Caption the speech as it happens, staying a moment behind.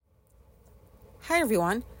Hi,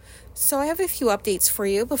 everyone. So I have a few updates for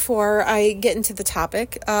you before I get into the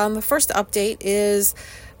topic. The first update is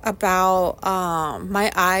about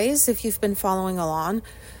my eyes, if you've been following along.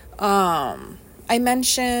 I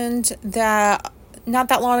mentioned that not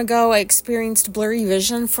that long ago I experienced blurry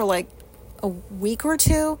vision for like a week or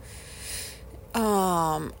two,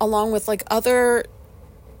 along with like other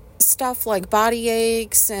stuff like body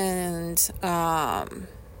aches and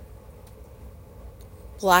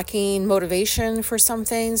lacking motivation for some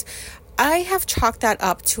things. I have chalked that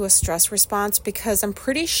up to a stress response because I'm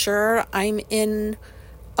pretty sure I'm in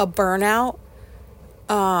a burnout,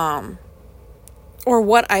 or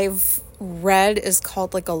what I've read is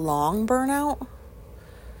called like a long burnout.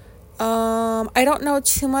 I don't know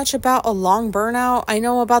too much about a long burnout. I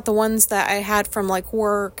know about the ones that I had from like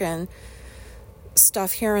work and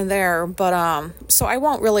stuff here and there, but so I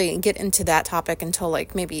won't really get into that topic until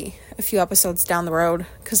like maybe a few episodes down the road,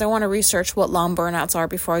 because I want to research what long burnouts are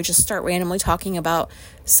before I just start randomly talking about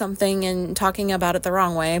something and talking about it the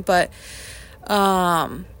wrong way. But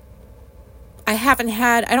I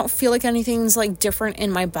don't feel like anything's like different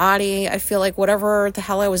in my body. I feel like whatever the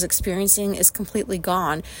hell I was experiencing is completely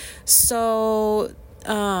gone. So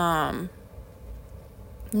I'm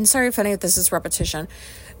sorry if any of this is repetition.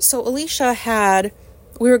 So Alicia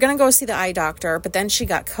we were going to go see the eye doctor, but then she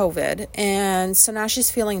got COVID. And so now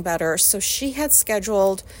she's feeling better. So she had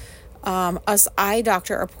scheduled us eye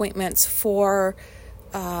doctor appointments for,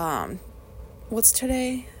 what's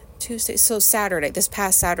today? Tuesday. So Saturday, this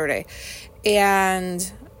past Saturday.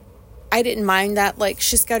 And I didn't mind that, like,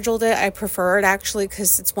 she scheduled it. I prefer it, actually,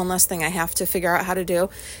 because it's one less thing I have to figure out how to do.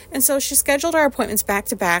 And so she scheduled our appointments back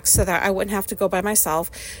to back so that I wouldn't have to go by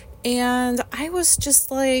myself. And I was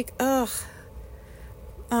just like,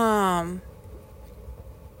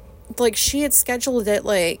 like she had scheduled it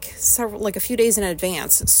like a few days in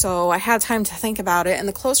advance. So I had time to think about it. And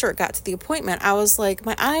the closer it got to the appointment, I was like,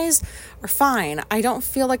 my eyes are fine. I don't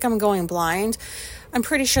feel like I'm going blind. I'm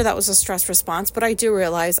pretty sure that was a stress response, but I do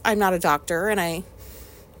realize I'm not a doctor and I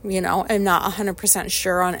am not 100%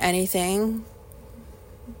 sure on anything.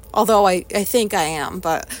 Although I think I am,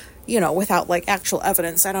 but without like actual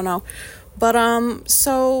evidence, I don't know. But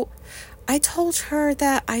so I told her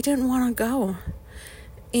that I didn't want to go.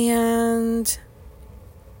 And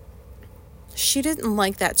she didn't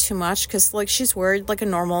like that too much because like she's worried like a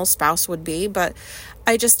normal spouse would be, but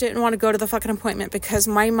I just didn't want to go to the fucking appointment because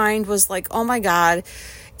my mind was like, oh my God,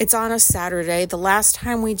 it's on a Saturday. The last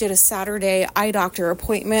time we did a Saturday eye doctor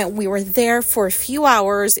appointment, we were there for a few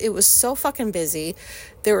hours. It was so fucking busy.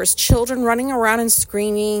 There was children running around and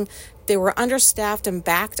screaming. They were understaffed and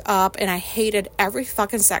backed up, and I hated every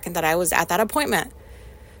fucking second that I was at that appointment.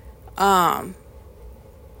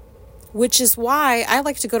 Which is why I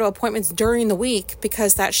like to go to appointments during the week,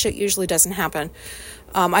 because that shit usually doesn't happen.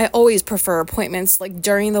 I always prefer appointments like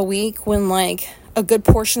during the week when like a good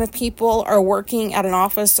portion of people are working at an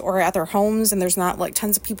office or at their homes and there's not like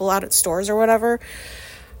tons of people out at stores or whatever.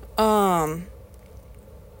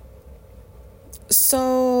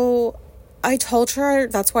 So I told her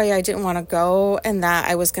that's why I didn't want to go and that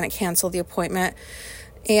I was going to cancel the appointment,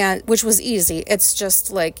 and which was easy. It's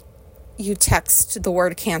just like you text the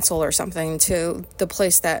word cancel or something to the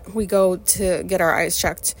place that we go to get our eyes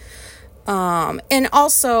checked. And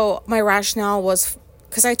also my rationale was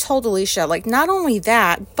because I told Alicia, like, not only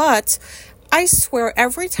that, but I swear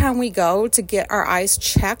every time we go to get our eyes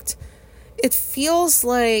checked, it feels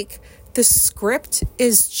like the script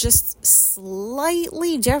is just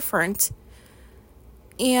slightly different.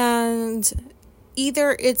 And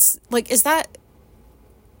either it's like, is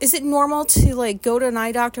it normal to like go to an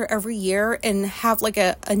eye doctor every year and have like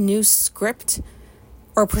a new script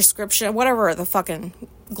or prescription, whatever the fucking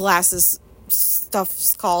glasses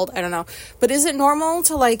stuff's called, I don't know. But is it normal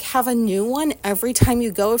to like have a new one every time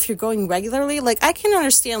you go if you're going regularly? Like, I can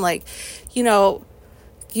understand, like, you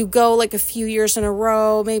go like a few years in a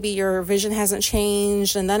row, maybe your vision hasn't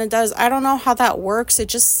changed and then it does. I don't know how that works. It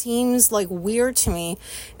just seems like weird to me.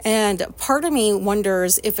 And part of me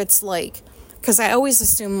wonders if it's like, because I always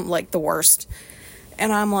assume like the worst.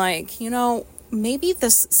 And I'm like, maybe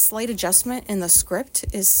this slight adjustment in the script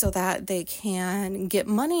is so that they can get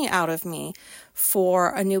money out of me for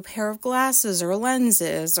a new pair of glasses or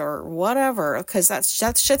lenses or whatever. Because that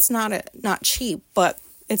shit's not cheap, but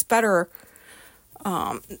it's better.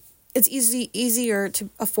 It's easier to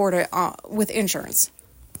afford it with insurance.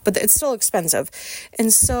 But it's still expensive.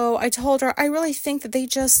 And so I told her, I really think that they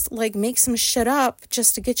just like make some shit up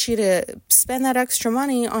just to get you to spend that extra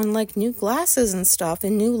money on like new glasses and stuff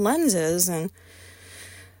and new lenses. And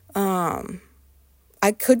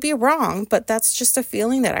I could be wrong, but that's just a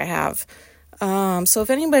feeling that I have. So if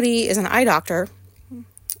anybody is an eye doctor,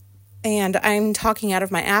 and I'm talking out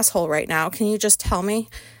of my asshole right now, can you just tell me?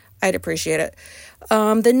 I'd appreciate it.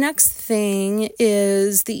 The next thing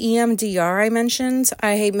is the EMDR I mentioned.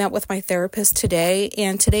 I met with my therapist today,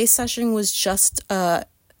 and today's session was just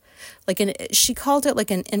she called it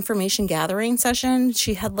like an information gathering session.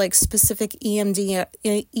 She had like specific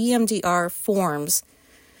EMDR forms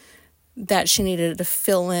that she needed to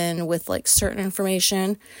fill in with like certain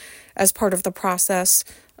information as part of the process.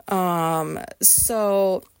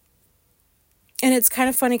 And it's kind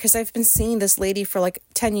of funny because I've been seeing this lady for like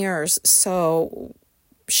 10 years. So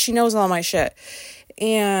she knows all my shit.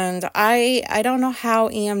 And I don't know how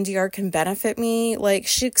EMDR can benefit me. Like,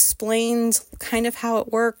 she explained kind of how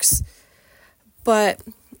it works. But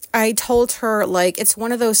I told her, like, it's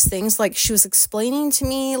one of those things, like, she was explaining to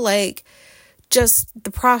me, like, just the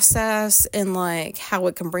process and, like, how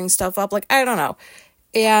it can bring stuff up. Like, I don't know.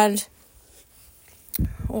 And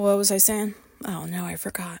what was I saying? Oh, no, I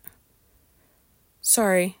forgot.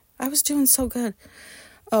 Sorry, I was doing so good.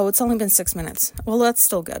 Oh, it's only been 6 minutes. Well, that's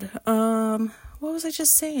still good. What was I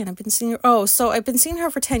just saying? I've been seeing her. Oh, so I've been seeing her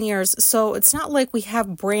for 10 years. So it's not like we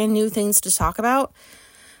have brand new things to talk about.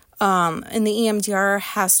 And the EMDR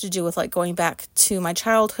has to do with like going back to my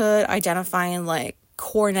childhood, identifying like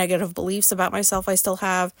core negative beliefs about myself I still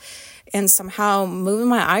have, and somehow moving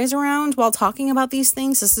my eyes around while talking about these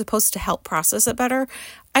things is supposed to help process it better.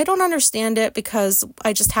 I don't understand it because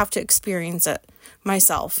I just have to experience it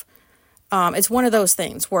myself. It's one of those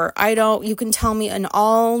things where you can tell me in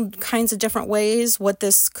all kinds of different ways what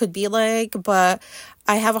this could be like, but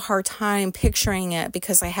I have a hard time picturing it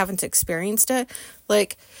because I haven't experienced it.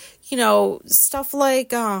 Like, stuff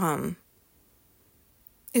like,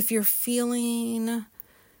 if you're feeling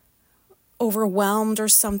overwhelmed or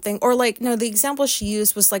something, or like, no, the example she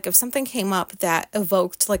used was like, if something came up that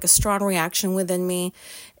evoked like a strong reaction within me,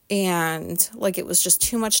 and like it was just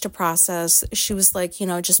too much to process, she was like,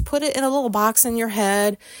 just put it in a little box in your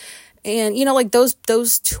head, and like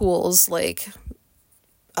those tools, like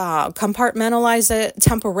compartmentalize it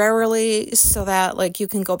temporarily so that like you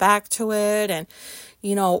can go back to it, and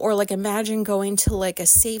or like imagine going to like a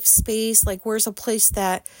safe space, like where's a place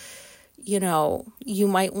that you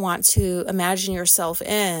might want to imagine yourself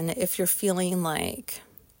in if you're feeling like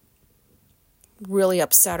really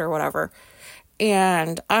upset or whatever.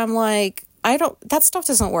 And I'm like, that stuff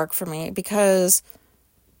doesn't work for me because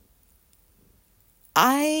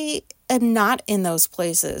I am not in those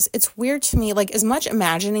places. It's weird to me, like as much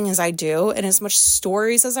imagining as I do and as much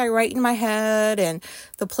stories as I write in my head and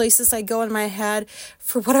the places I go in my head,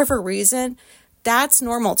 for whatever reason, that's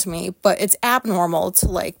normal to me, but it's abnormal to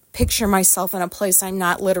like picture myself in a place I'm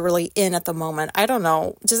not literally in at the moment. I don't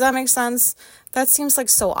know. Does that make sense? That seems like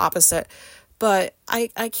so opposite. But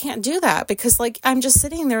I can't do that because like I'm just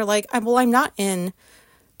sitting there like, I'm not in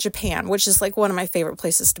Japan, which is like one of my favorite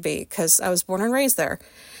places to be because I was born and raised there.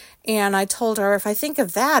 And I told her, if I think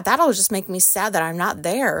of that, that'll just make me sad that I'm not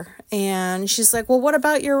there. And she's like, well, what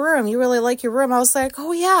about your room? You really like your room? I was like,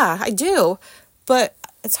 oh yeah, I do. But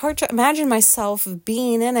it's hard to imagine myself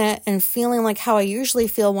being in it and feeling like how I usually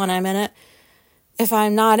feel when I'm in it if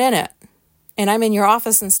I'm not in it. And I'm in your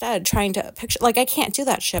office instead trying to picture, like, I can't do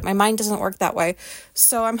that shit. My mind doesn't work that way.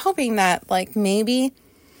 So I'm hoping that, like, maybe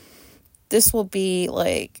this will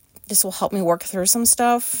help me work through some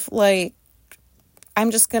stuff. Like,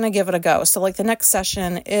 I'm just going to give it a go. So, like, the next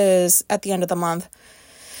session is at the end of the month.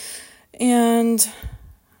 And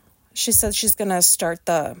she said she's going to start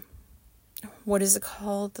what is it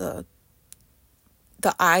called? The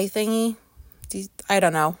eye thingy? I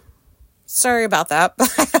don't know. Sorry about that.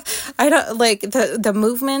 I don't like the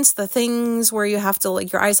movements, the things where you have to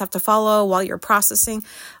like your eyes have to follow while you're processing.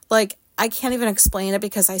 Like I can't even explain it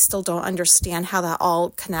because I still don't understand how that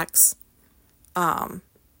all connects. And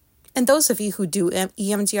those of you who do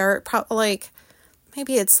EMDR, like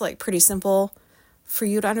maybe it's like pretty simple for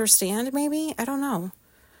you to understand. Maybe I don't know.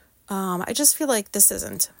 I just feel like this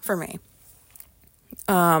isn't for me.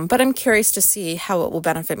 But I'm curious to see how it will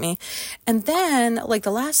benefit me. And then, like,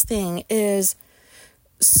 the last thing is,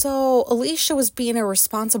 so Alicia was being a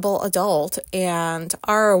responsible adult, and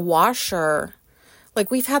our washer,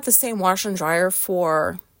 like, we've had the same washer and dryer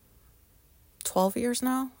for 12 years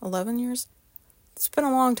now, 11 years. It's been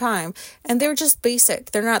a long time. And they're just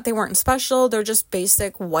basic. They weren't special. They're just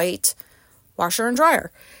basic white washer and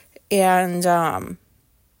dryer. And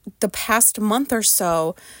the past month or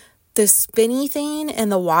so, the spinny thing in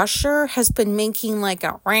the washer has been making like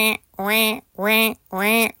a rant, rant, rant,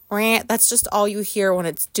 rant, rant. That's just all you hear when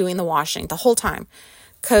it's doing the washing the whole time.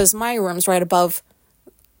 Because my room's right above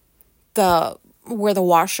the where the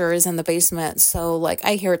washer is in the basement. So like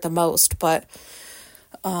I hear it the most, but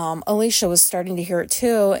Alicia was starting to hear it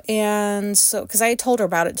too. And so, because I had told her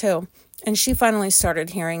about it too. And she finally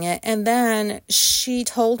started hearing it. And then she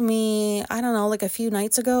told me, I don't know, like a few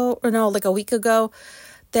nights ago, or no, like a week ago,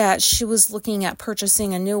 that she was looking at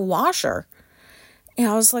purchasing a new washer. And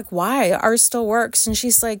I was like, why? Ours still works. And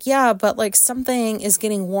she's like, yeah, but like something is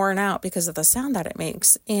getting worn out because of the sound that it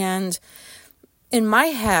makes. And in my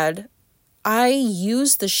head, I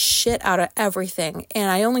use the shit out of everything, and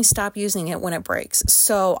I only stop using it when it breaks.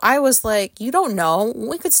 So I was like, you don't know,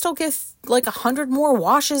 we could still get like 100 more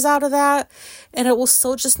washes out of that, and it will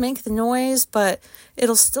still just make the noise, but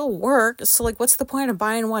it'll still work. So like, what's the point of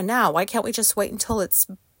buying one now? Why can't we just wait until it's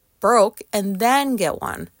broke and then get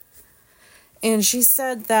one? And she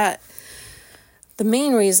said that the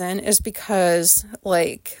main reason is because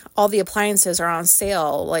like all the appliances are on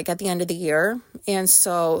sale like at the end of the year. And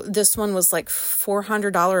so this one was like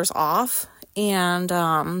 $400 off.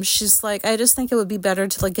 And she's like, I just think it would be better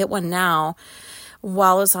to like get one now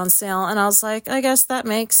while it's on sale. And I was like, I guess that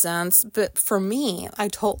makes sense. But for me, I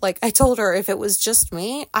told her if it was just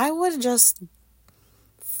me, I would just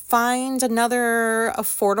find another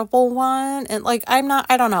affordable one. And like, I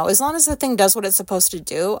don't know, as long as the thing does what it's supposed to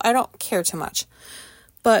do, I don't care too much.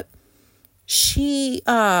 But we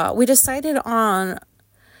decided on,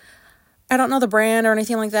 I don't know the brand or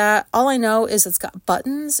anything like that. All I know is it's got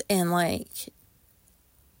buttons, and like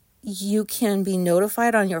you can be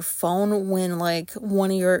notified on your phone when like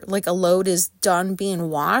one of your, like a load is done being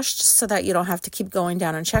washed, so that you don't have to keep going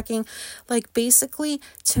down and checking. Like basically,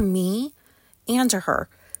 to me and to her,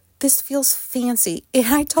 this feels fancy. And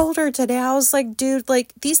I told her today, I was like, dude,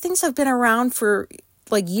 like these things have been around for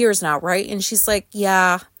like years now, right? And she's like,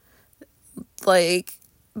 yeah, like,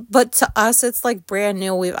 but to us, it's like brand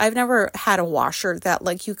new. I've never had a washer that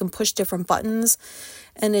like you can push different buttons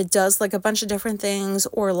and it does like a bunch of different things,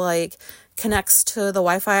 or like connects to the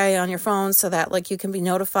Wi-Fi on your phone so that like you can be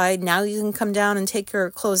notified. Now you can come down and take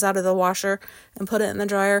your clothes out of the washer and put it in the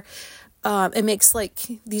dryer. It makes like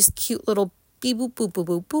these cute little beep boop boop boop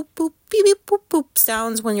boop boop boop beep beep boop boop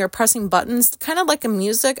sounds when you're pressing buttons, kind of like a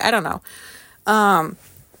music. I don't know.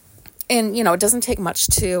 And you know, it doesn't take much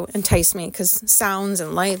to entice me, because sounds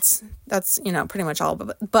and lights, that's, you know, pretty much all.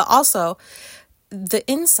 But also the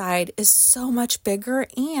inside is so much bigger,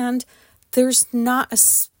 and there's not a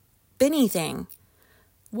spinny thing.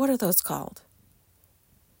 What are those called?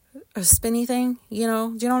 A spinny thing? You know,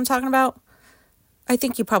 do you know what I'm talking about? I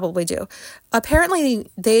think you probably do. Apparently,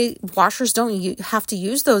 washers don't have to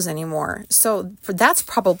use those anymore. So that's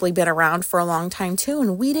probably been around for a long time too,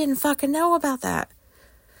 and we didn't fucking know about that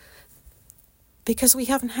because we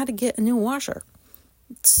haven't had to get a new washer.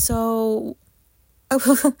 So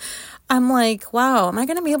I'm like, wow, am I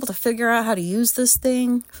going to be able to figure out how to use this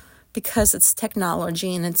thing? Because it's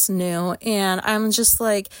technology and it's new. And I'm just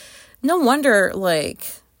like, no wonder, like,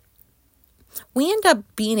 we end up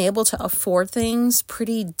being able to afford things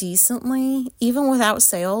pretty decently, even without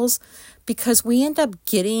sales, because we end up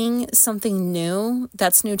getting something new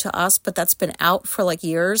that's new to us, but that's been out for like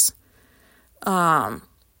years. And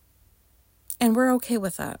we're okay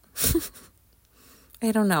with that.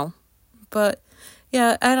 I don't know. But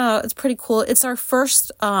yeah, I don't know. It's pretty cool. It's our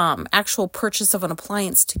first actual purchase of an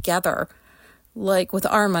appliance together, like with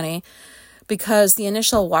our money. Because the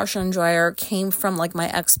initial washer and dryer came from like my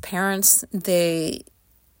ex-parents. They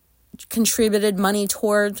contributed money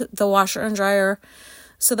toward the washer and dryer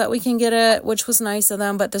so that we can get it, which was nice of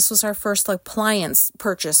them. But this was our first like appliance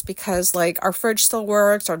purchase, because like our fridge still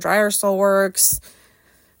works, our dryer still works,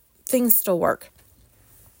 things still work.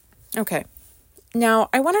 Okay. Now,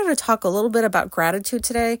 I wanted to talk a little bit about gratitude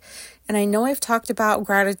today. And I know I've talked about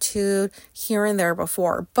gratitude here and there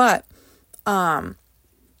before, but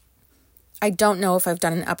I don't know if I've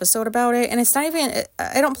done an episode about it, and it's not even,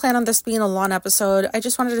 I don't plan on this being a long episode. I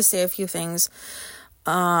just wanted to say a few things.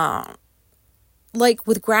 Like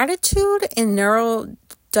with gratitude and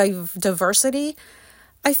neurodiversity,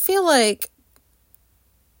 I feel like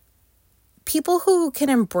people who can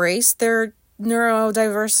embrace their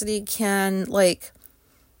neurodiversity can, like,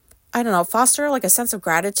 I don't know, foster like a sense of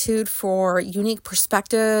gratitude for unique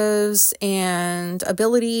perspectives and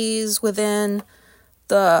abilities within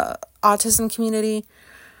the autism community.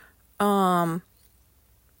 The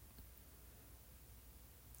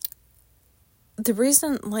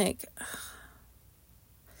reason, like,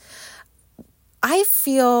 I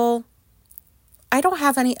feel I don't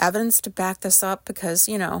have any evidence to back this up, because,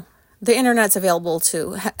 you know, the internet's available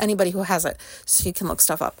to anybody who has it, so you can look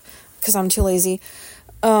stuff up, because I'm too lazy.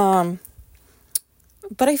 But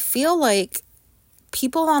I feel like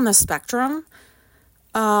people on the spectrum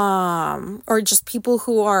or just people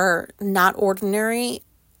who are not ordinary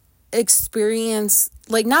experience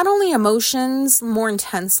like not only emotions more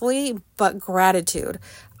intensely, but gratitude.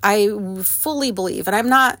 I fully believe, and I'm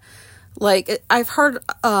not like, I've heard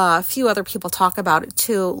a few other people talk about it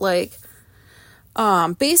too. Like,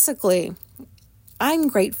 basically, I'm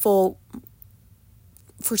grateful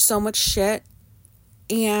for so much shit,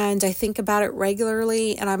 and I think about it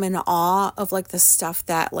regularly, and I'm in awe of like the stuff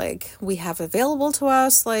that like we have available to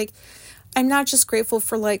us. Like, I'm not just grateful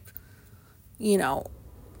for like, you know,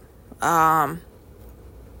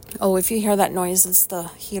 oh, if you hear that noise, it's the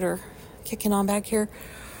heater kicking on back here.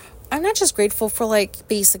 I'm not just grateful for like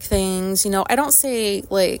basic things, you know. I don't say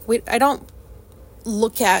like, I don't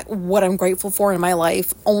look at what I'm grateful for in my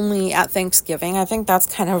life only at Thanksgiving. I think that's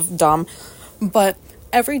kind of dumb. But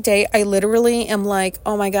every day I literally am like,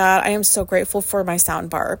 oh my God, I am so grateful for my sound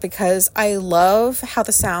bar, because I love how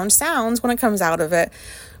the sound sounds when it comes out of it.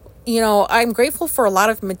 You know, I'm grateful for a lot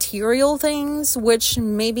of material things, which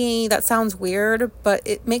maybe that sounds weird, but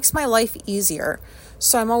it makes my life easier.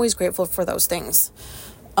 So I'm always grateful for those things.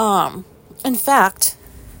 In fact,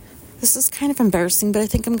 this is kind of embarrassing, but I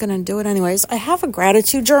think I'm going to do it anyways. I have a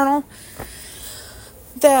gratitude journal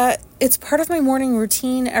that it's part of my morning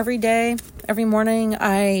routine every day. Every morning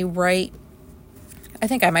I write, I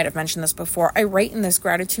think I might have mentioned this before, I write in this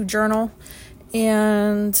gratitude journal,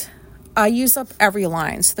 and I use up every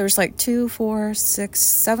line. So there's like 2, 4, 6,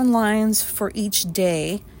 7 lines for each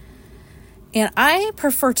day. And I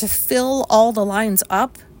prefer to fill all the lines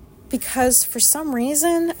up, because for some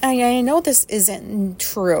reason, I know this isn't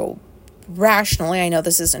true. Rationally, I know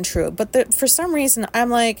this isn't true. But for some reason, I'm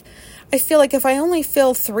like, I feel like if I only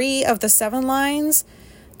fill 3 of the 7 lines,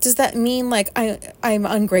 does that mean like I'm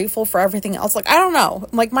ungrateful for everything else? Like, I don't know.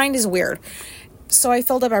 Like, mine is weird. So I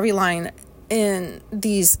filled up every line in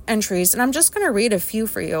these entries, and I'm just going to read a few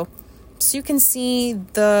for you so you can see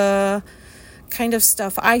the kind of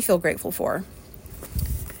stuff I feel grateful for.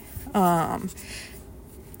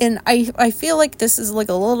 And I feel like this is like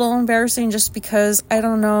a little embarrassing, just because I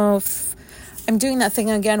don't know if I'm doing that thing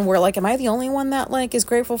again where like, am I the only one that like is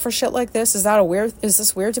grateful for shit like this? Is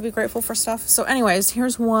this weird to be grateful for stuff? So anyways,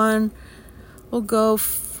 here's one. We'll go,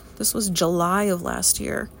 this was July of last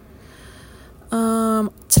year.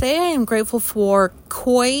 Today I am grateful for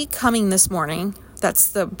Koi coming this morning. That's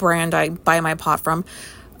the brand I buy my pot from.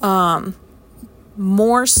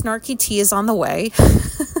 More snarky tea is on the way.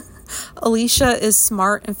 Alicia is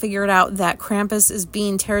smart and figured out that Krampus is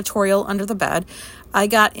being territorial under the bed. I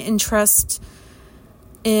got interest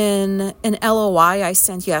in an LOI I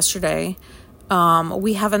sent yesterday.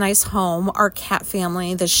 We have a nice home. Our cat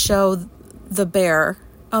family, the show, The Bear.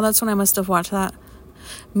 Oh, that's when I must have watched that.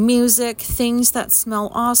 Music, things that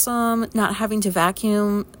smell awesome, not having to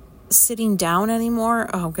vacuum, sitting down anymore.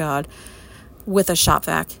 Oh, God. With a shop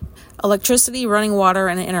vac. Electricity, running water,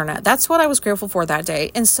 and internet. That's what I was grateful for that day.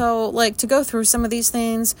 And so, like, to go through some of these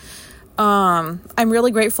things, I'm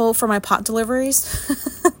really grateful for my pot deliveries.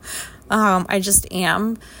 I just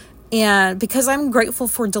am. And because I'm grateful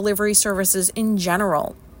for delivery services in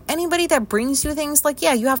general. Anybody that brings you things, like,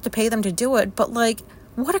 yeah, you have to pay them to do it, but, like,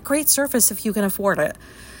 what a great service if you can afford it.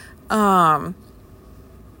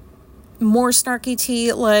 More snarky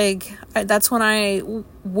tea, like, that's when I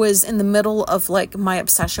was in the middle of, like, my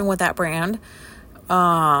obsession with that brand.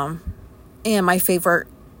 And my favorite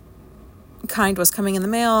kind was coming in the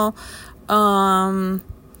mail.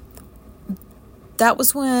 That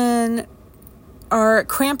was when our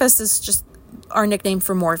Krampus is just our nickname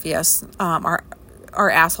for Morpheus, our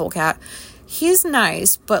asshole cat. He's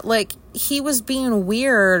nice, but, like, he was being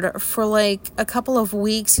weird for, like, a couple of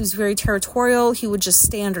weeks. He was very territorial. He would just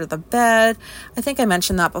stay under the bed. I think I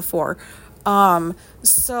mentioned that before.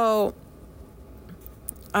 So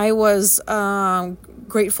I was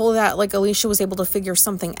grateful that, like, Alicia was able to figure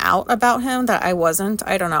something out about him that I wasn't.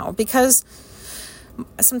 I don't know. Because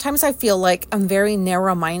sometimes I feel like I'm very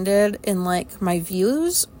narrow-minded in, like, my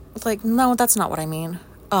views. Like, no, that's not what I mean.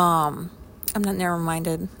 I'm not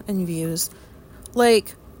narrow-minded in views.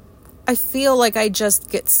 Like, I feel like I just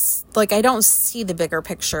get, like, I don't see the bigger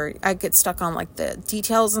picture. I get stuck on, like, the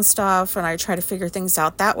details and stuff, and I try to figure things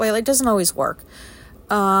out that way. Like, it doesn't always work.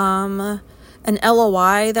 An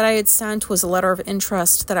LOI that I had sent was a letter of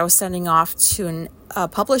interest that I was sending off to a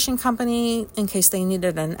publishing company in case they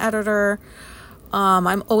needed an editor.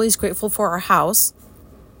 I'm always grateful for our house,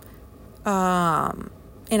 and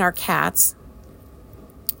our cats.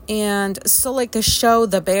 And so, like, the show,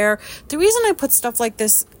 The Bear, the reason I put stuff like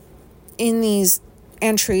this in these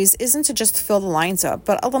entries isn't to just fill the lines up,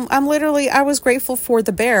 but I was grateful for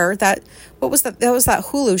The Bear. That was that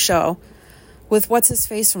Hulu show with what's his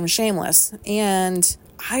face from Shameless, and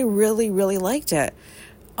I really, really liked it.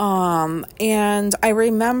 And I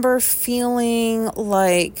remember feeling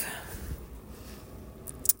like,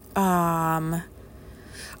 I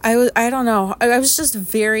don't know. I was just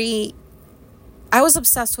I was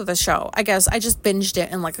obsessed with the show. I guess I just binged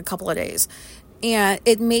it in like a couple of days, and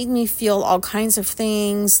it made me feel all kinds of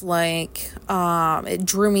things. Like, it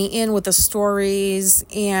drew me in with the stories,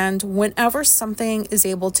 and whenever something is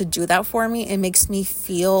able to do that for me, it makes me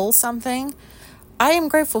feel something. I am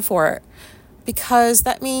grateful for it, because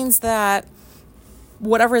that means that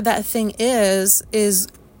whatever that thing is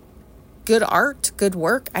good art, good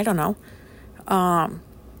work. I don't know.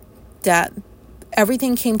 That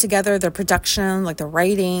everything came together, the production, like the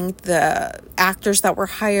writing, the actors that were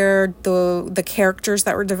hired, the characters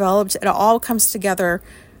that were developed, it all comes together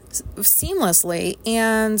seamlessly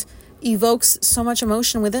and evokes so much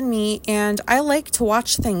emotion within me. And I like to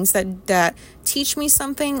watch things that teach me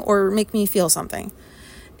something or make me feel something.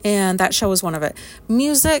 And that show was one of it.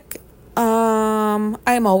 Music,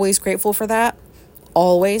 I'm always grateful for that.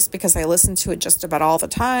 Always, because I listen to it just about all the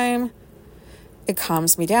time. It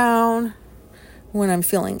calms me down when I'm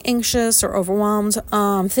feeling anxious or overwhelmed.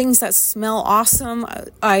 Things that smell awesome,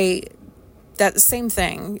 that same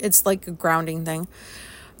thing. It's like a grounding thing.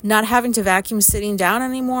 Not having to vacuum sitting down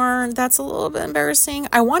anymore, that's a little bit embarrassing.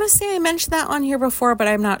 I want to say I mentioned that on here before, but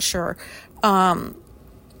I'm not sure.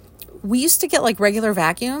 We used to get like regular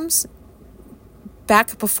vacuums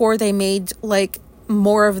back before they made like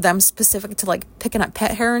more of them specific to like picking up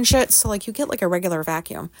pet hair and shit. So like you get like a regular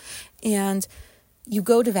vacuum and you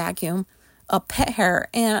go to vacuum a pet hair,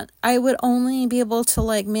 and I would only be able to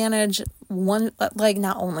like manage one, like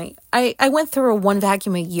not only, I went through one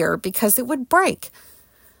vacuum a year because it would break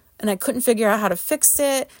and I couldn't figure out how to fix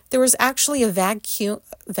it. There was actually a vacuum,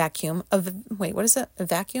 wait, what is it? A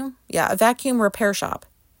vacuum? Yeah, a vacuum repair shop.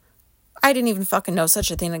 I didn't even fucking know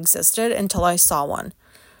such a thing existed until I saw one.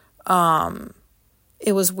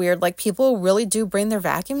 It was weird. Like, people really do bring their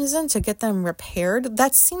vacuums in to get them repaired.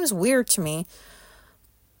 That seems weird to me,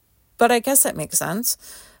 but I guess that makes sense.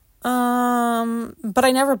 But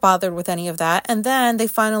I never bothered with any of that. And then they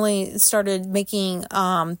finally started making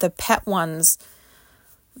the pet ones,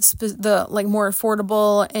 the like more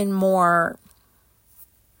affordable and more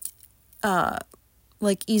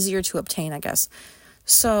like easier to obtain, I guess.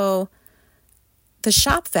 So the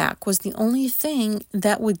shop vac was the only thing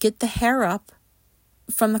that would get the hair up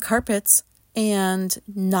from the carpets and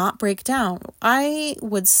not break down. I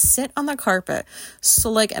would sit on the carpet.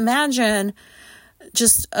 So like imagine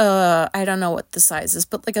just I don't know what the size is,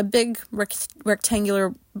 but like a big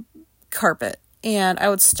rectangular carpet. And I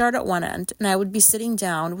would start at one end and I would be sitting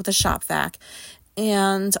down with a shop vac,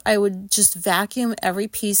 and I would just vacuum every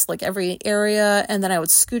piece, like every area, and then I would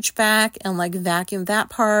scooch back and like vacuum that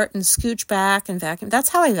part and scooch back and vacuum. That's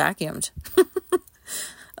how I vacuumed.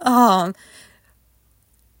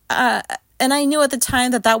 And I knew at the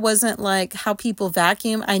time that wasn't like how people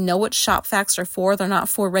vacuum. I know what shop vacs are for. They're not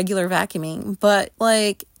for regular vacuuming. But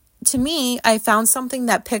like, to me, I found something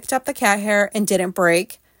that picked up the cat hair and didn't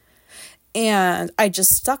break. And I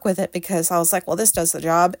just stuck with it because I was like, well, this does the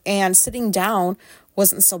job. And sitting down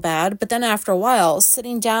wasn't so bad. But then after a while,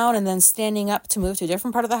 sitting down and then standing up to move to a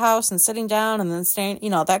different part of the house and sitting down and then staying,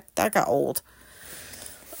 that got old.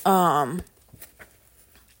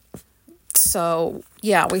 So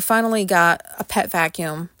yeah, we finally got a pet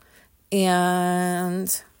vacuum, and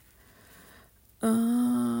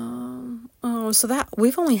so that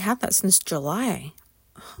we've only had that since July.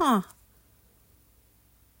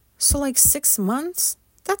 So like 6 months?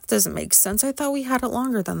 That doesn't make sense. I thought we had it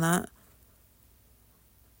longer than that.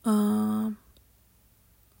 I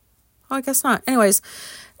guess not. Anyways,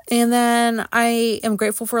 and then I am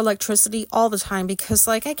grateful for electricity all the time because,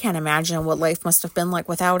 like, I can't imagine what life must have been like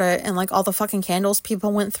without it. And, like, all the fucking candles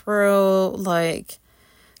people went through, like,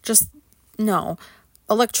 just, no.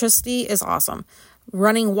 Electricity is awesome.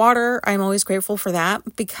 Running water, I'm always grateful for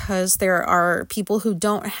that because there are people who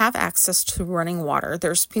don't have access to running water.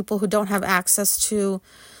 There's people who don't have access to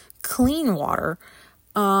clean water,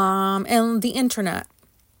 and the internet.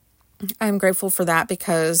 I'm grateful for that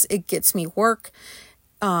because it gets me work.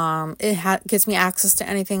 It gets me access to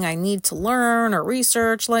anything I need to learn or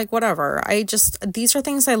research, like whatever. These are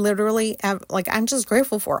things I literally have, like, I'm just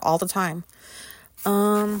grateful for all the time.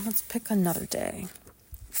 Let's pick another day.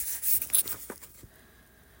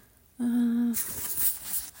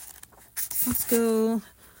 Let's go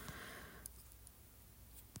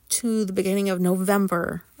to the beginning of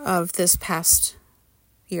November of this past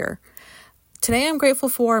year. Today I'm grateful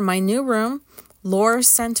for my new room. Laura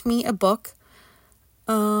sent me a book.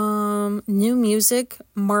 New music,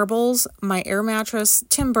 marbles, my air mattress,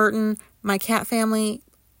 Tim Burton, my cat family,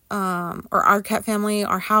 or our cat family,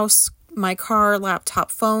 our house, my car,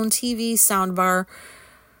 laptop, phone, TV, soundbar,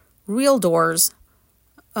 real doors,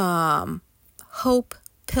 hope,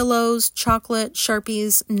 pillows, chocolate,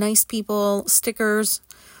 Sharpies, nice people, stickers.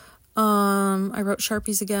 I wrote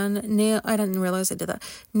Sharpies again. I didn't realize I did that.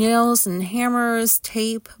 Nails and hammers,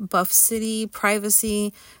 tape, Buff City,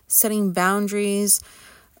 privacy, setting boundaries,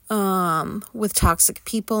 with toxic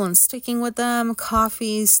people and sticking with them,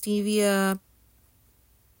 coffee, stevia,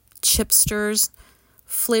 chipsters,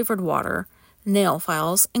 flavored water, nail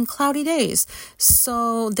files, and cloudy days.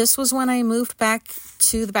 So this was when I moved back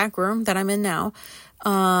to the back room that I'm in now.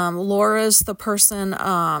 Laura's the person,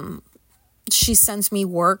 she sends me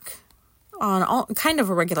work on kind of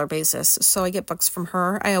a regular basis. So I get books from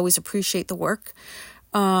her. I always appreciate the work.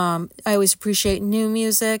 I always appreciate new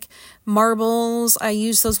music. Marbles, I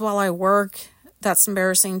use those while I work. That's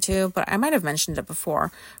embarrassing too, but I might have mentioned it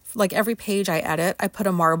before. Like every page I edit, I put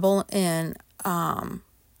a marble in a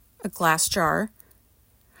glass jar.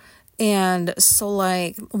 And so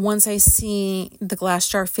like once I see the glass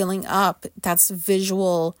jar filling up, that's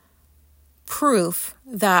visual proof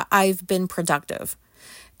that I've been productive.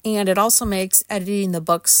 And it also makes editing the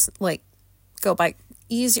books like go by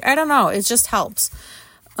easier. I don't know. It just helps.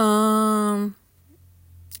 And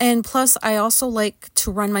plus I also like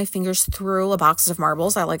to run my fingers through a box of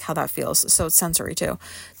marbles. I like how that feels. So it's sensory too.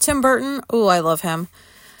 Tim Burton. Oh, I love him.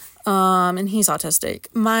 And he's autistic.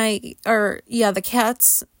 The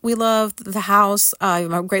cats, we love the house.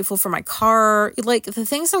 I'm grateful for my car. Like the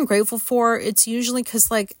things I'm grateful for, it's usually because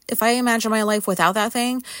like, if I imagine my life without that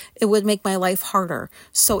thing, it would make my life harder.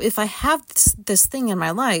 So if I have this thing in my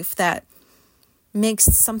life that makes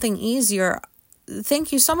something easier,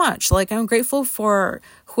 thank you so much. Like I'm grateful for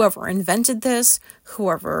whoever invented this,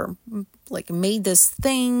 whoever like made this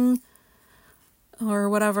thing or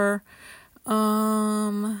whatever.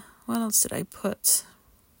 What else did I put?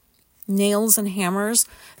 Nails and hammers.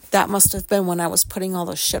 That must have been when I was putting all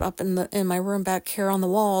the shit up in my room back here on the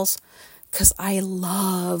walls, because I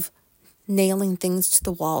love nailing things to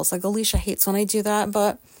the walls. Like Alicia hates when I do that,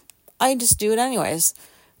 but I just do it anyways.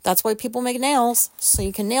 That's why people make nails, so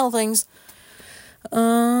you can nail things.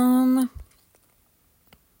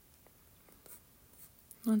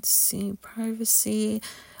 Let's see, privacy.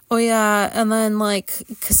 Oh yeah, and then like,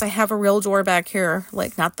 because I have a real door back here,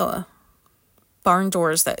 like not the barn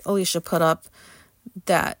doors that Alicia put up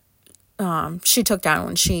that she took down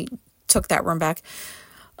when she took that room back.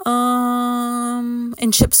 And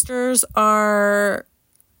chipsters are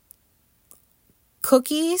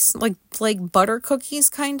cookies, like butter cookies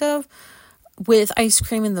kind of, with ice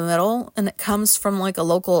cream in the middle, and it comes from like a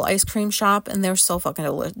local ice cream shop, and they're so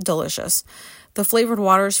fucking delicious. The flavored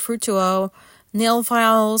waters, Fruituo. Nail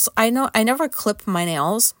files. I know I never clip my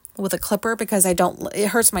nails with a clipper because it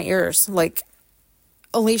hurts my ears. Like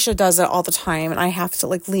Alicia does it all the time and I have to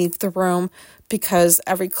like leave the room because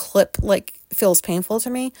every clip like feels painful to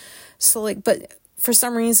me. So like, but for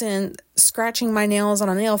some reason scratching my nails on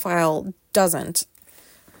a nail file doesn't.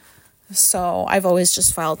 So I've always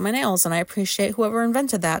just filed my nails, and I appreciate whoever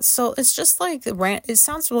invented that. So it's just like, it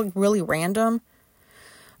sounds really, really random.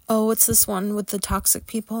 Oh, what's this one with the toxic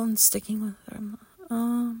people and sticking with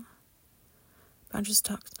them? Boundaries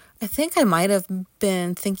toxic. I think I might have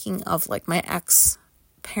been thinking of like my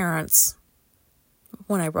ex-parents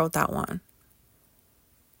when I wrote that one.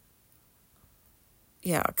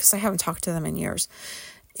 Yeah, because I haven't talked to them in years.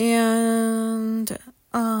 And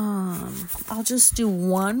I'll just do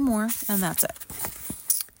one more, and that's it.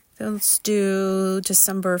 Let's do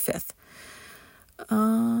December 5th.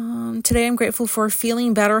 Today I'm grateful for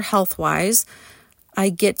feeling better health-wise. I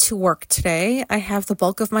get to work today. I have the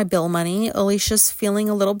bulk of my bill money. Alicia's feeling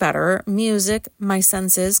a little better. Music, my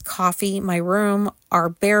senses, coffee, my room, our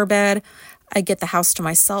bear bed. I get the house to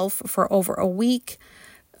myself for over a week.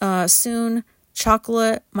 Soon,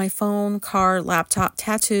 chocolate, my phone, car, laptop,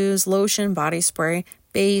 tattoos, lotion, body spray,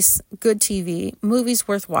 bass, good TV, movies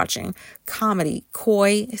worth watching, comedy,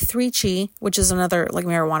 Koi, 3Chi, which is another like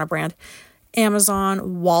marijuana brand,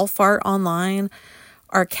 Amazon, wall fart online,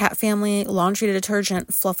 our cat family, laundry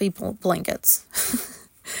detergent, fluffy blankets.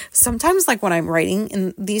 Sometimes like when I'm writing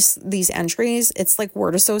in these entries, it's like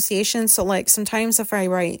word association. So like sometimes if I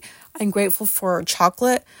write, I'm grateful for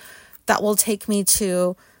chocolate, that will take me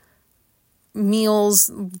to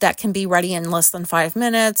meals that can be ready in less than 5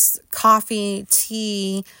 minutes, coffee,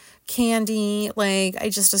 tea, candy, like I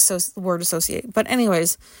just word associate. But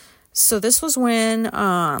anyways, so this was when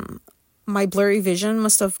my blurry vision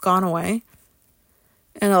must have gone away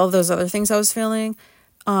and all those other things I was feeling.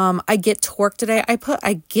 I get to work today.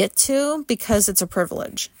 I get to because it's a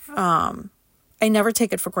privilege. I never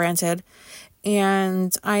take it for granted.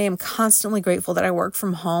 And I am constantly grateful that I work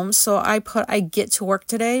from home. So I get to work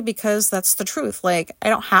today because that's the truth. Like, I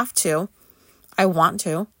don't have to. I want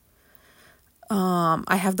to.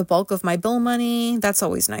 I have the bulk of my bill money. That's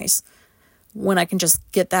always nice when I can just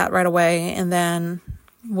get that right away. And then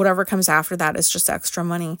whatever comes after that is just extra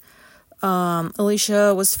money.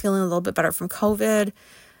 Alicia was feeling a little bit better from COVID.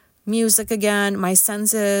 Music again, my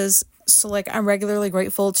senses. So, like, I'm regularly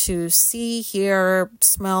grateful to see, hear,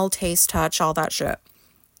 smell, taste, touch, all that shit.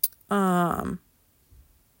 Because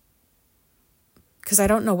I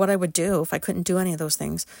don't know what I would do if I couldn't do any of those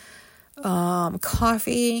things.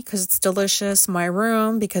 Coffee, because it's delicious. My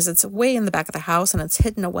room, because it's way in the back of the house and it's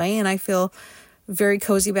hidden away and I feel very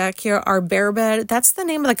cozy back here. Our Bear bed, that's the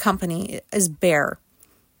name of the company, is Bear.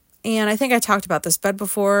 And I think I talked about this bed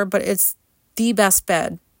before, but it's the best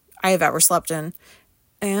bed I have ever slept in.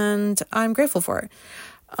 And I'm grateful for it.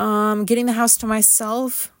 Getting the house to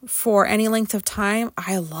myself for any length of time,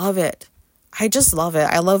 I love it. I just love it.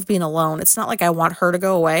 I love being alone. It's not like I want her to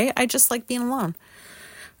go away. I just like being alone.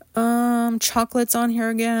 Chocolates on here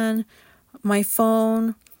again. My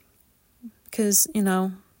phone, because,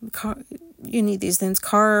 you need these things.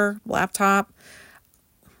 Car, laptop.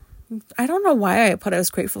 I don't know why I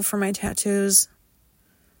was grateful for my tattoos.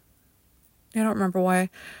 I don't remember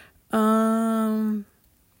why.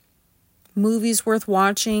 Movies worth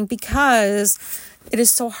watching, because it is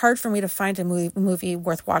so hard for me to find a movie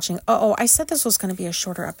worth watching. Oh, I said this was going to be a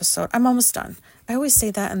shorter episode. I'm almost done. I always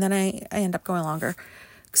say that, and then I end up going longer,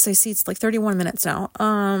 because I see it's like 31 minutes now.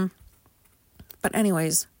 But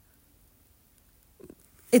anyways,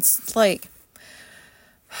 it's like,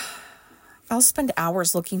 I'll spend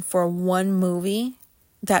hours looking for one movie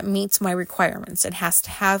that meets my requirements. It has to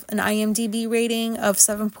have an IMDb rating of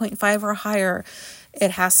 7.5 or higher.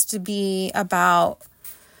 It has to be about,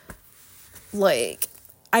 like,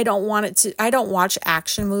 I don't watch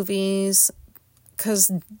action movies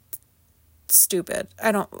because stupid.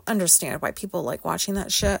 I don't understand why people like watching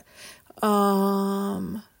that shit.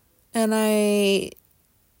 And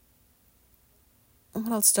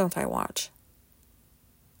what else don't I watch?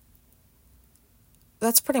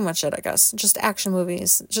 That's pretty much it, I guess. Just action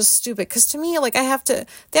movies. Just stupid. Because to me, like, they have to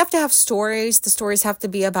have stories. The stories have to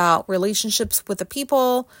be about relationships with the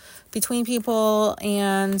people, between people,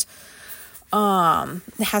 and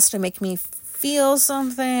it has to make me feel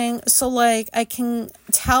something. So, like, I can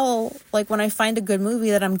tell, like, when I find a good movie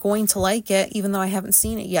that I'm going to like it, even though I haven't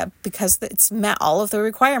seen it yet, because it's met all of the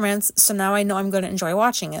requirements. So now I know I'm going to enjoy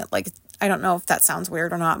watching it. Like, I don't know if that sounds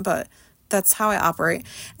weird or not, but that's how I operate.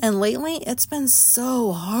 And lately, it's been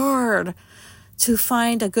so hard to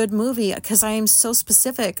find a good movie because I am so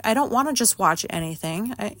specific. I don't want to just watch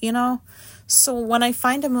anything, So when I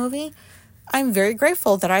find a movie, I'm very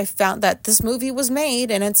grateful that I found that this movie was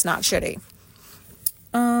made and it's not shitty.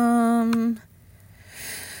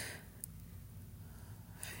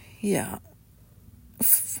 Yeah.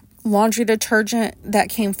 Laundry detergent that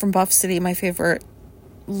came from Buff City, my favorite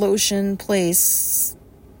lotion place.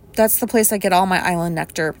 That's the place I get all my Island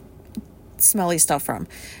Nectar smelly stuff from.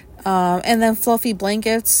 And then fluffy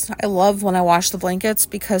blankets. I love when I wash the blankets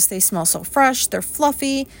because they smell so fresh. They're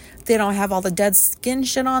fluffy. They don't have all the dead skin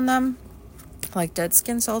shit on them, like dead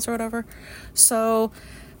skin cells or whatever. So,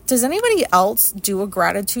 does anybody else do a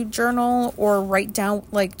gratitude journal or write down,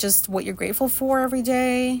 like, just what you're grateful for every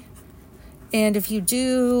day? And if you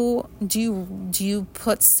do you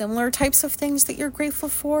put similar types of things that you're grateful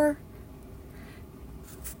for?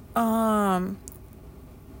 I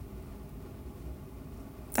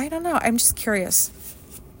don't know. I'm just curious.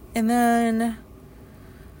 And then,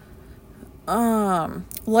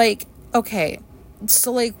 okay.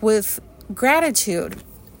 So, like, with gratitude,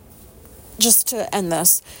 just to end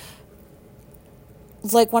this,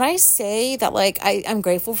 like, when I say that, like, I'm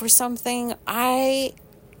grateful for something, I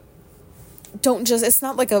don't just, it's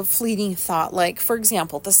not like a fleeting thought. Like, for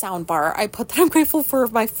example, the sound bar. I put that I'm grateful for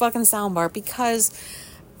my fucking sound bar because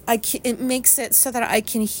it makes it so that I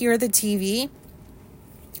can hear the TV.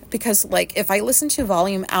 Because, like, if I listen to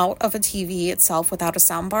volume out of a TV itself without a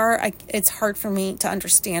soundbar, it's hard for me to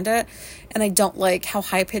understand it. And I don't like how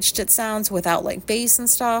high-pitched it sounds without, like, bass and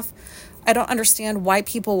stuff. I don't understand why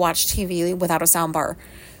people watch TV without a soundbar.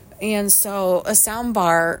 And so a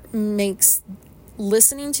soundbar makes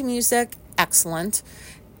listening to music excellent.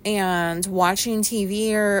 And watching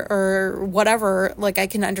TV or whatever, like, I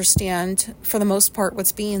can understand, for the most part,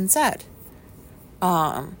 what's being said.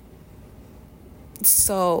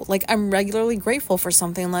 So, like, I'm regularly grateful for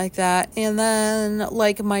something like that. And then,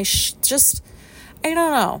 like, I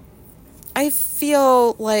don't know. I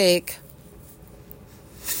feel like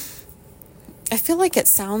it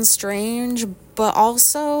sounds strange, but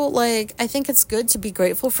also, like, I think it's good to be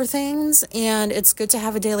grateful for things, and it's good to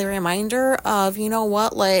have a daily reminder of, you know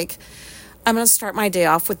what, like, I'm going to start my day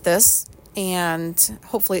off with this, and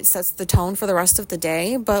hopefully it sets the tone for the rest of the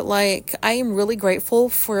day. But, like, I am really grateful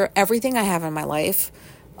for everything I have in my life.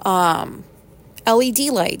 LED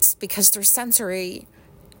lights, because they're sensory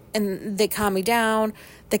and they calm me down.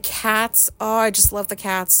 The cats, oh, I just love the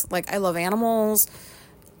cats. Like, I love animals,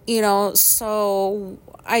 so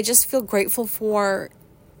I just feel grateful for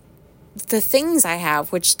the things I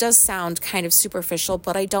have, which does sound kind of superficial,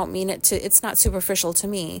 but I don't mean it to, it's not superficial to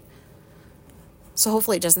me. So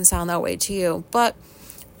hopefully it doesn't sound that way to you. But,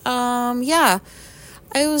 yeah,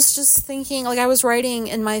 I was just thinking, like, I was writing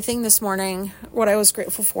in my thing this morning what I was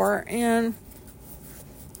grateful for, and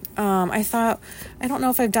I thought, I don't know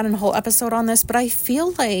if I've done a whole episode on this, but I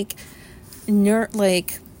feel like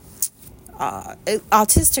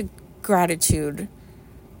autistic gratitude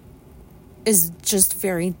is just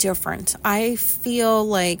very different. I feel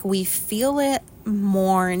like we feel it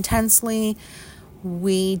more intensely.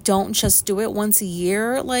 We don't just do it once a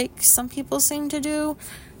year like some people seem to do.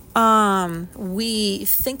 We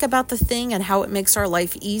think about the thing and how it makes our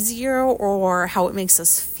life easier or how it makes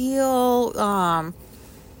us feel.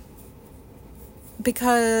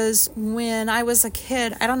 Because when I was a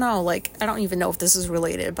kid, I don't know, like, I don't even know if this is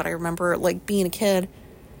related, but I remember, like, being a kid,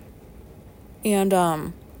 and,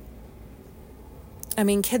 I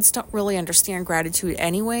mean, kids don't really understand gratitude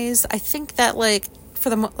anyways. I think that, like,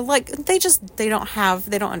 for them, like, they don't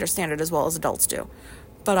understand it as well as adults do,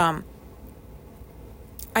 but,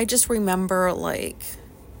 I just remember, like,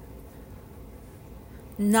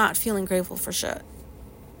 not feeling grateful for shit.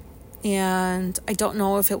 And I don't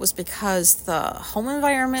know if it was because the home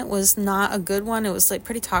environment was not a good one. It was, like,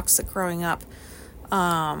 pretty toxic growing up.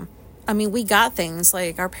 I mean, we got things,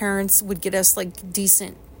 like, our parents would get us, like,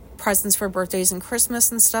 decent presents for birthdays and Christmas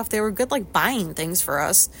and stuff. They were good, like, buying things for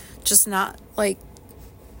us, just not, like,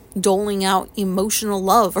 doling out emotional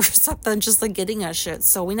love or something, just, like, getting us shit.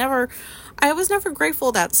 So I was never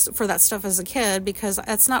grateful for that stuff as a kid, because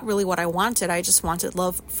that's not really what I wanted. I just wanted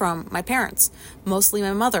love from my parents, mostly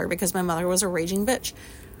my mother, because my mother was a raging bitch.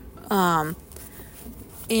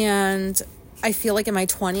 And I feel like in my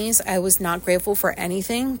 20s, I was not grateful for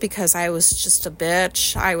anything because I was just a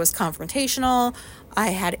bitch. I was confrontational. I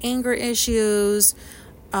had anger issues.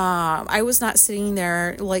 I was not sitting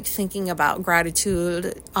there, like, thinking about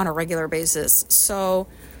gratitude on a regular basis. So,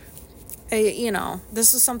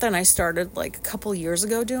 this is something I started, like, a couple years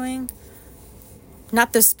ago doing.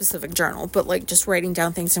 Not this specific journal, but, like, just writing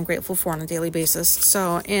down things I'm grateful for on a daily basis.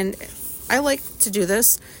 So, and I like to do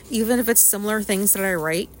this, even if it's similar things that I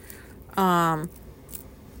write.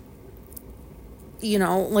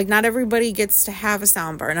 Like, not everybody gets to have a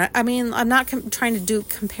soundbar. And I mean, I'm not trying to do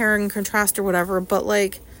compare and contrast or whatever, but,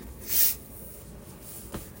 like,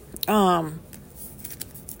 I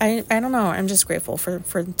don't know. I'm just grateful for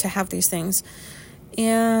to have these things.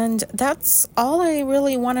 And that's all I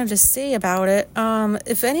really wanted to say about it.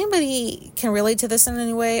 If anybody can relate to this in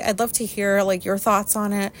any way, I'd love to hear, like, your thoughts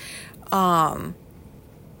on it.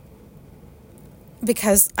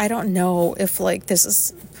 Because I don't know if, like, this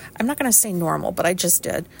is, I'm not going to say normal, but I just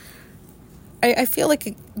did. I feel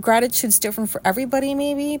like gratitude's different for everybody,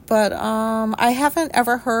 maybe, but I haven't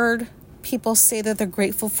ever heard people say that they're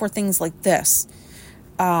grateful for things like this.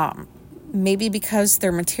 Maybe because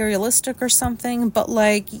they're materialistic or something, but,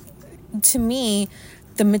 like, to me,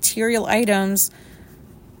 the material items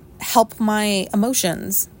help my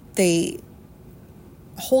emotions. They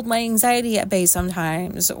hold my anxiety at bay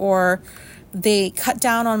sometimes, or they cut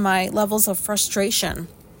down on my levels of frustration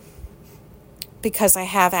because I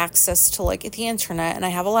have access to, like, the internet, and I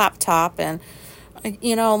have a laptop, and,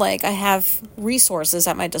 like, I have resources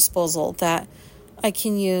at my disposal that I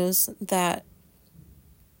can use that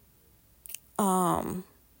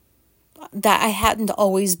I hadn't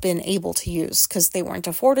always been able to use because they weren't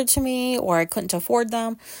afforded to me, or I couldn't afford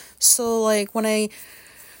them. So, like, when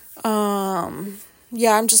I'm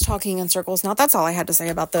just talking in circles now. That's all I had to say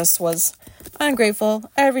about this. Was I'm grateful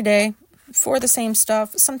every day for the same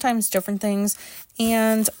stuff, sometimes different things.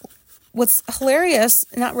 And what's hilarious,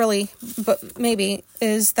 not really, but maybe,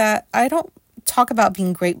 is that I don't talk about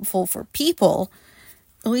being grateful for people.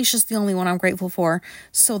 Alicia's the only one I'm grateful for.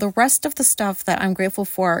 So the rest of the stuff that I'm grateful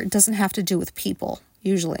for doesn't have to do with people,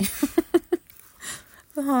 usually.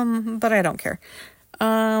 But I don't care.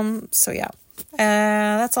 So yeah.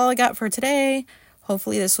 That's all I got for today.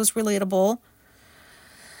 Hopefully this was relatable.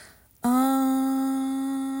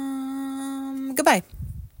 Goodbye.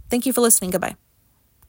 Thank you for listening. Goodbye.